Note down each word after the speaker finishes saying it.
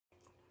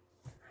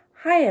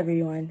Hi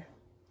everyone,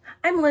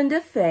 I'm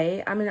Linda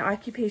Fay. I'm an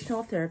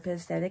occupational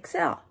therapist at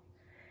ACCEL.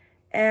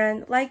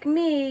 And like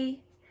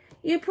me,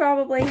 you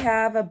probably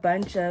have a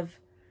bunch of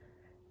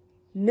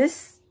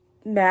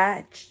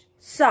mismatched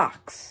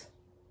socks.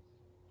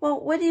 Well,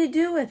 what do you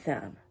do with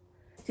them?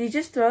 Do you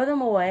just throw them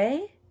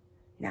away?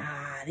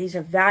 Nah, these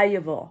are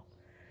valuable.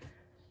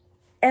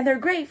 And they're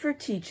great for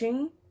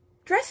teaching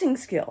dressing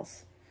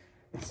skills.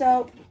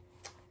 So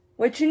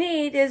what you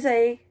need is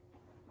a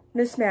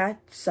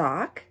mismatched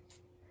sock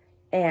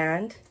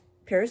and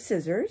a pair of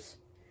scissors,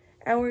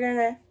 and we're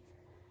gonna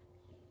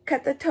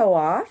cut the toe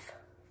off.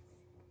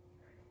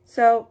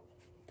 So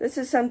this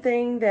is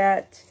something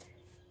that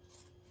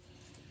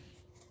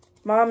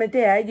Mom and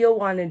Dad, you'll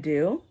want to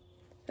do.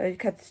 So you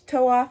cut the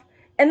toe off,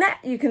 and that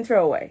you can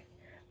throw away.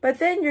 But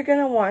then you're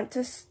gonna want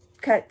to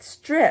cut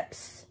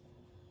strips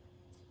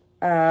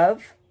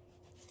of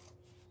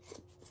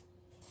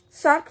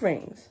sock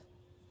rings,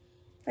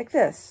 like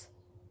this.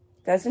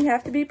 Doesn't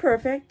have to be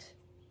perfect,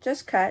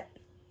 just cut.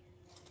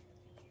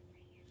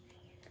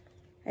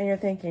 And you're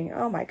thinking,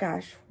 oh my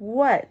gosh,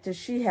 what does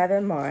she have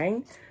in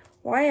mind?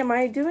 Why am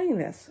I doing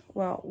this?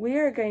 Well, we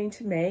are going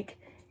to make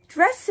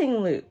dressing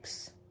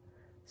loops.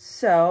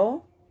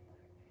 So,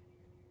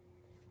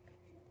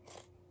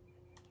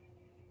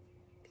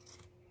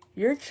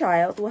 your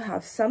child will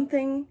have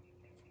something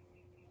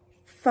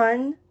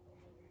fun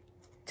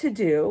to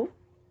do,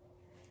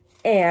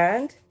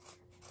 and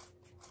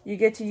you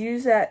get to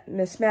use that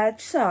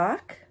mismatched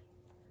sock,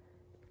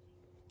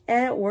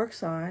 and it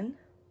works on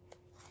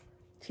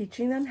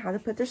teaching them how to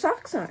put their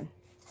socks on.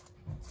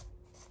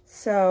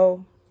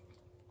 So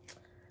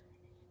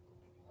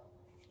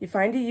you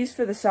find a use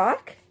for the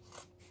sock,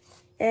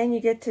 and you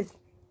get to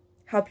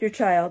help your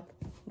child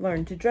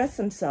learn to dress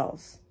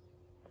themselves.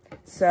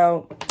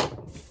 So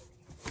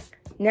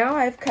now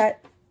I've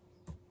cut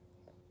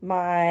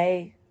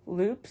my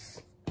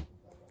loops.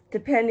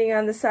 Depending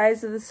on the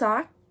size of the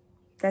sock,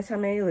 that's how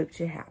many loops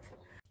you have.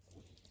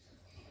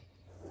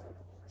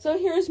 So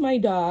here's my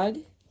dog.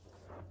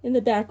 In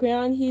the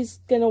background, he's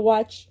gonna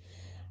watch.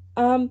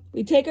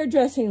 We take our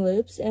dressing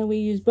loops and we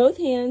use both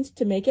hands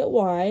to make it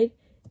wide,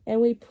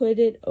 and we put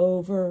it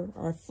over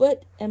our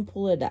foot and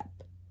pull it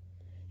up.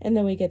 And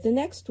then we get the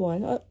next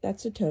one. Oh,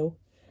 that's a toe.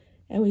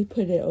 And we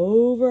put it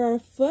over our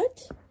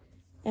foot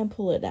and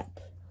pull it up.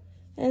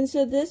 And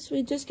so this,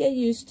 we just get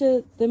used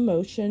to the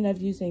motion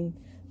of using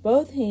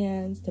both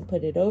hands to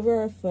put it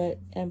over our foot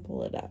and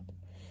pull it up.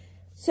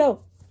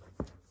 So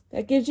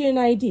that gives you an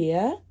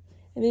idea.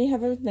 And then you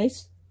have a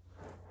nice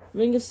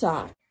ring of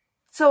socks.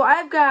 So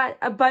I've got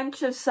a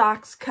bunch of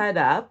socks cut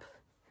up,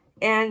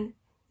 and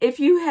if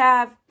you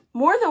have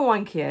more than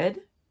one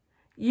kid,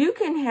 you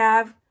can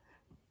have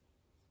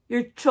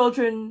your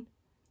children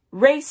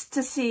race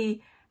to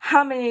see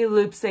how many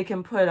loops they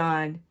can put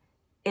on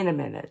in a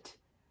minute.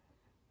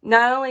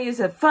 Not only is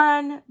it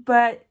fun,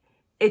 but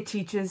it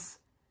teaches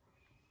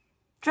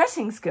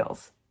dressing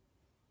skills.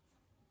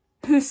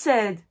 Who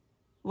said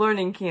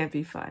learning can't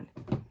be fun?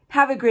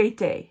 Have a great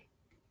day.